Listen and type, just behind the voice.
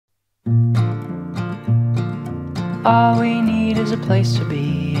All we need is a place to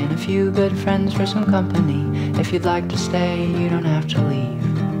be and a few good friends for some company. If you'd like to stay, you don't have to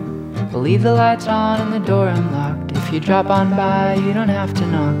leave. We'll leave the lights on and the door unlocked. If you drop on by, you don't have to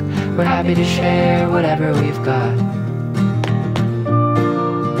knock. We're happy to share whatever we've got.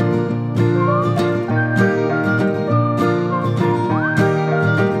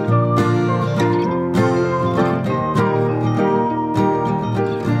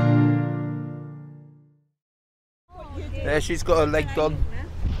 There, she's got her leg done.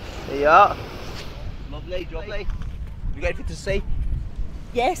 There you are. Lovely, lovely. Have you got anything to say?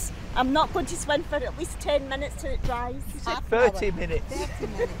 Yes, I'm not going to swim for at least 10 minutes till it dries. You said 30 minutes. 30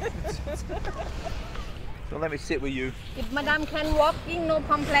 minutes. So let me sit with you. If Madam can walking, no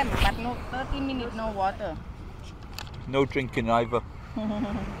problem, but no 30 minutes, no water. No drinking either.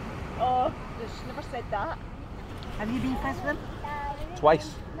 Oh, she never said that. Have you been for swim?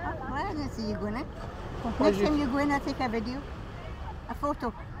 Twice. Well, let's see you going in. Next time you go in, I'll take a video. A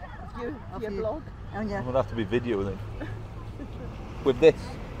photo. Of your blog. On your, It'll have to be video then. With this.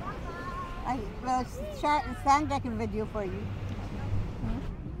 well, stand like a video for you.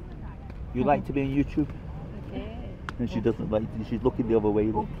 You like to be on YouTube? Okay. And she doesn't like, she's looking the other way.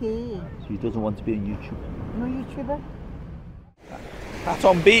 Look. Okay. She doesn't want to be on YouTube. No YouTuber?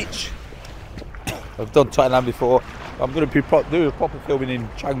 Patong Beach. I've done Thailand before. I'm going to be do a proper filming in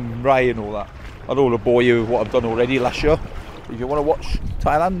Chiang Rai and all that. I don't want to bore you with what I've done already last year. If you want to watch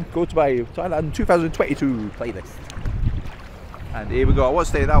Thailand, go to my Thailand 2022 playlist. And here we go. I want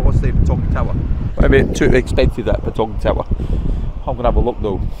to stay there. I want to stay at Patong Tower. A bit too expensive that Patong Tower. I'm going to have a look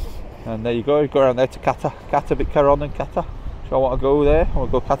though. And there you go. You go around there to Kata, Bitkaron and Kata. So I want to go there. I want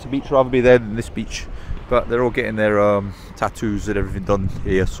to go Kata Beach. Rather be there than this beach. But they're all getting their tattoos and everything done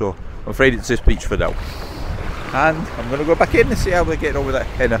here. So I'm afraid it's this beach for now. And I'm going to go back in and see how they're getting on with that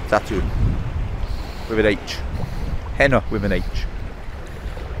henna tattoo. With an H. Henna with an H.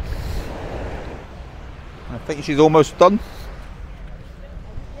 I think she's almost done.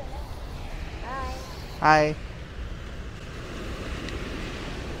 Hi.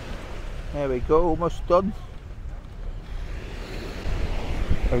 There we go, almost done.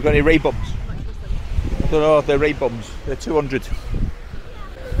 Have we got any ray bombs? I don't know if they're ray bombs. They're 200.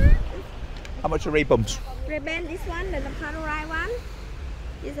 How much are ray bombs? Ray-Ban, this one, the Pararai one.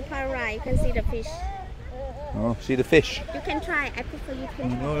 This is a Pararai, you can see the fish. Oh, see the fish? You can try, I prefer you to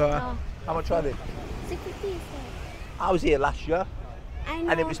No, try. How much are they? 650. I was here last year I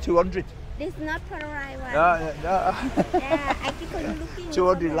know. and it was 200. This is not Pararai one. No. Yeah, I think you're looking.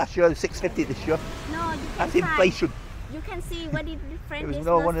 200 last year, 650 this year. No, you can That's try. inflation. You can see what is different. It was It's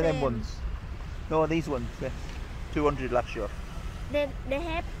no not one of them same. ones. No, these ones. Yeah. 200 last year. They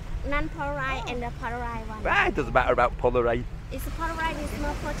have non-Pararai and the Pararai one. Ah, it doesn't matter about Polaroid. It's a Pararai, it's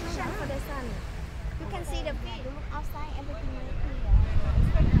more protection for the sun. You can see the fish, look outside, everything is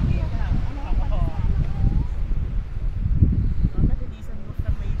clear.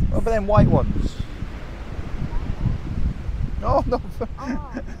 What about them white ones? No,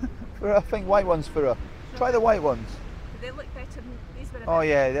 for I think white ones for her. Try the white ones. They look better than these were. Oh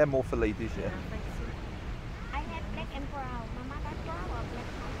yeah, they're more for ladies, yeah. I have black and brown. Mama, that's brown or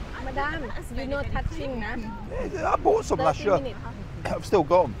black? Madam, you know touching, nah? Yeah, I bought some last year. I've still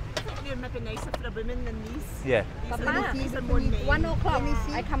got them. I think they're maybe nicer for a woman than these. Yeah. Papa, These are more men. 1 o'clock,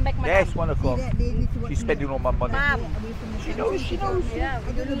 I come back, Madam. Yes, 1 o'clock. She's spending all my money. Mom, She knows, she knows. yeah,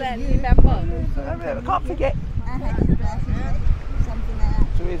 you remember. I can't forget. I had your glasses, something like that.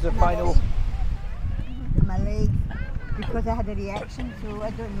 So here's the final. My leg, because I had a reaction, so I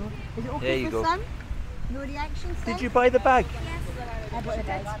don't know. Is it okay There you for go. son? No reaction, son? Did you buy the bag? I bought the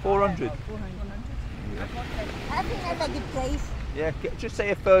bag. 400. I think that's a good price. Yeah, just say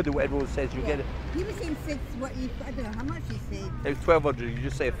a third of what everyone says. You get it. He was saying 6, what you, I don't know how much he said. It was 1,200. You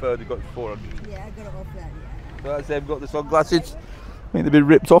just say a third. You got 400. Yeah, I got it off that, yeah. Well, they've got the sunglasses. I mean, they've been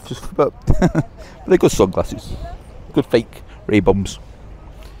ripped off, but they're good sunglasses. Good fake ray bombs.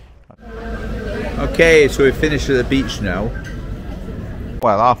 Okay, so we've finished at the beach now.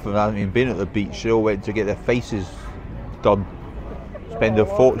 Well, half of them haven't even been at the beach. They all went to get their faces done. Spend a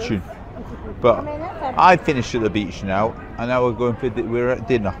fortune. But I finished at the beach now, and now we're going for we're at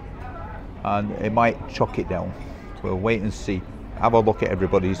dinner, and it might chock it down. We'll wait and see. Have a look at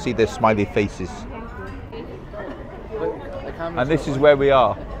everybody. You see their smiley faces. And this is where we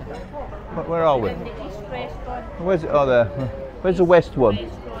are. Where are we? Where's it? Oh, there. Where's the west one?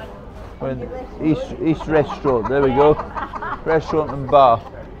 We're in East Restaurant. There we go. Restaurant and bar.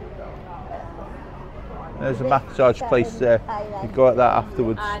 There's a massage place there. You go at that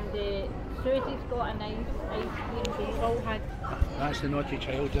afterwards. And Suzy's got a nice ice cream That's the naughty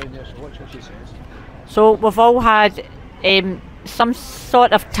child down there, so watch what she says. So we've all had some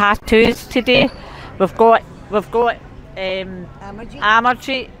sort of tattoos today. We've got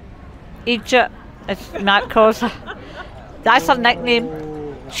Amarji, Egypt, as Matt calls her. That's her nickname.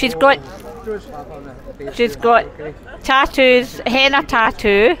 She's got tattoos, henna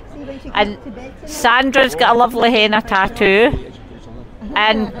tattoo, and Sandra's got a lovely henna tattoo,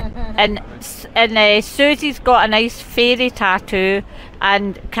 and Susie's got a nice fairy tattoo,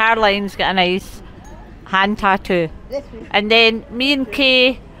 and Caroline's got a nice hand tattoo, and then me and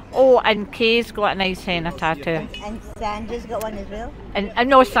Kay. Oh, and Kay's got a nice henna tattoo. And Sandra's got one as well? And I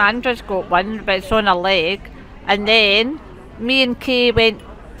know Sandra's got one, but it's on her leg. And then me and Kay went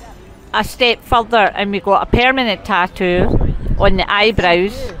a step further and we got a permanent tattoo on the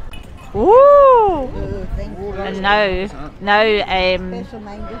eyebrows. Woo! And now I'm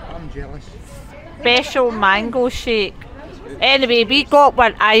jealous. special mango shake. Anyway, we got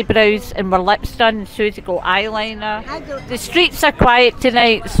our eyebrows and our lips done. Susie got eyeliner. The streets are quiet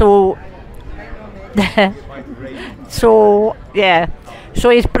tonight, so yeah. So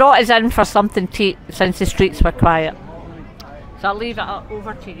he's brought us in for something to eat since the streets were quiet. So I'll leave it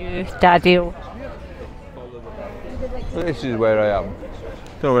over to you, Daddy. This is where I am.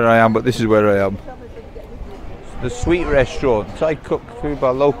 Don't know where I am, but this is where I am. The sweet restaurant. Thai cooked food by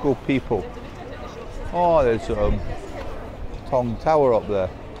local people. Oh, there's Tong Tower up there.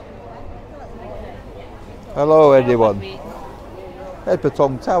 Hello, everyone. There's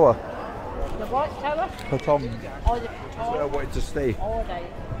Patong Tower. The what tower? Patong. Oh, the That's where I wanted to stay. all right.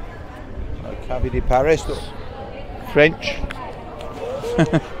 Café de Paris. French.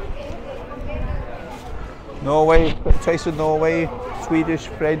 Norway. Taste of Norway. Swedish,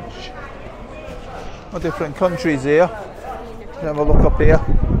 French. What different countries here. Let's have a look up here.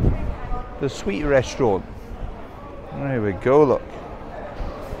 The sweet restaurant. There we go, look.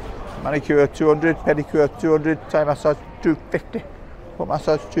 Manicure 200, pedicure 200, Thai massage 250, foot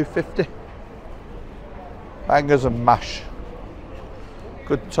massage 250. Bangers and mash.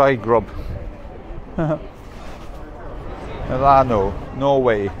 Good Thai grub. Milano,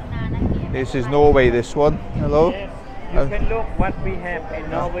 Norway. This is Norway, this one. Hello? Yes. You can look what we have in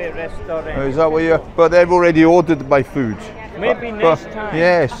Norway restaurant. Oh, is that what you? But they've already ordered my food. Maybe next time.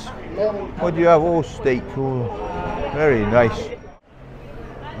 Yes. What do you have? Oh, steak. Oh, very nice.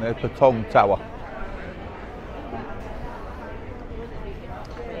 There's Patong Tower.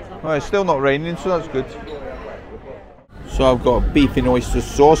 Well, it's still not raining, so that's good. So I've got a beef and oyster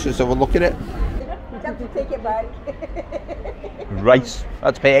sauce. Let's have a look at it. You have to take it back. Rice.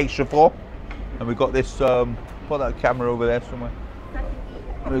 That's pay extra for. And we've got this. Put that camera over there somewhere.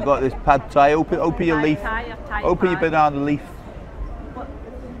 We've got this pad thai. Open your leaf. Open your banana leaf.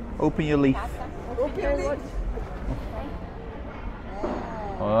 Open your leaf.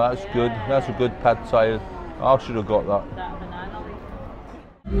 Oh, that's good. That's a good pad thai. I should have got that.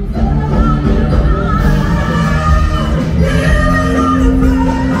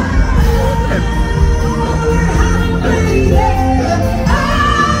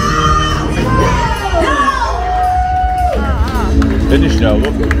 Finish now,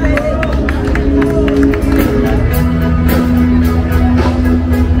 look.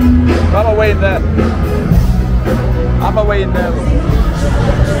 I'm away in there. I'm away in there.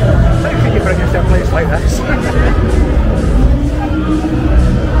 How can you bring us to a place like this?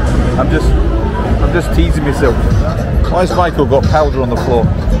 I'm just teasing myself. Why has Michael got powder on the floor?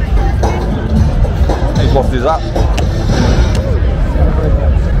 Hey, what is that?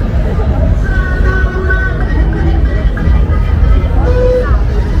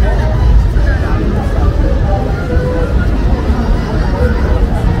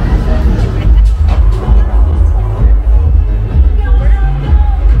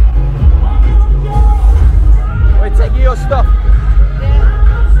 Stuff.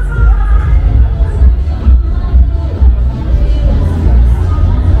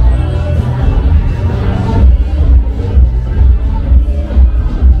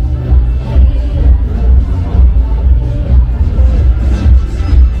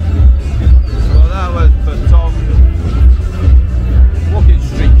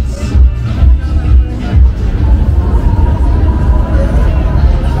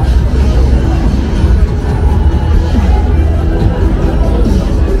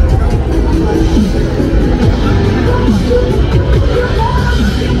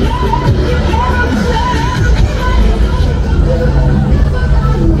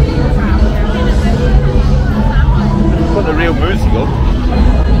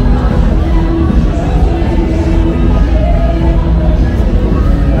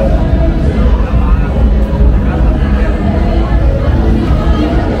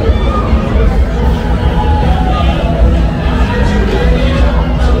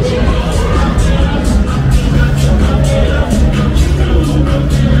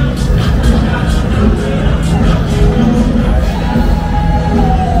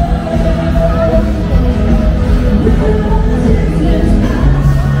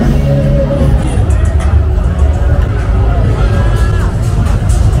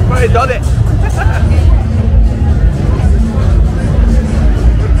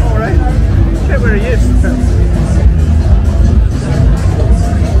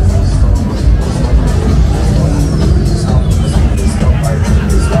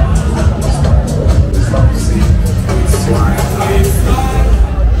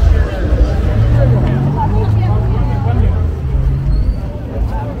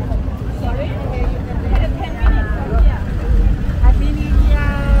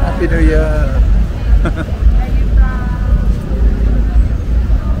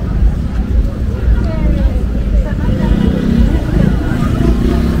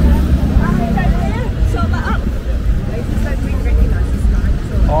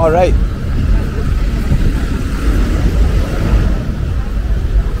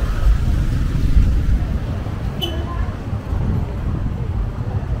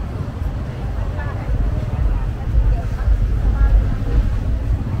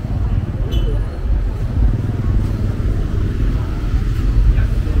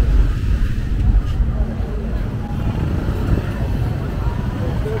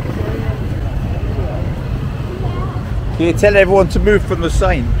 Can you tell everyone to move from the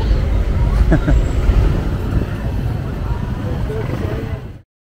sign?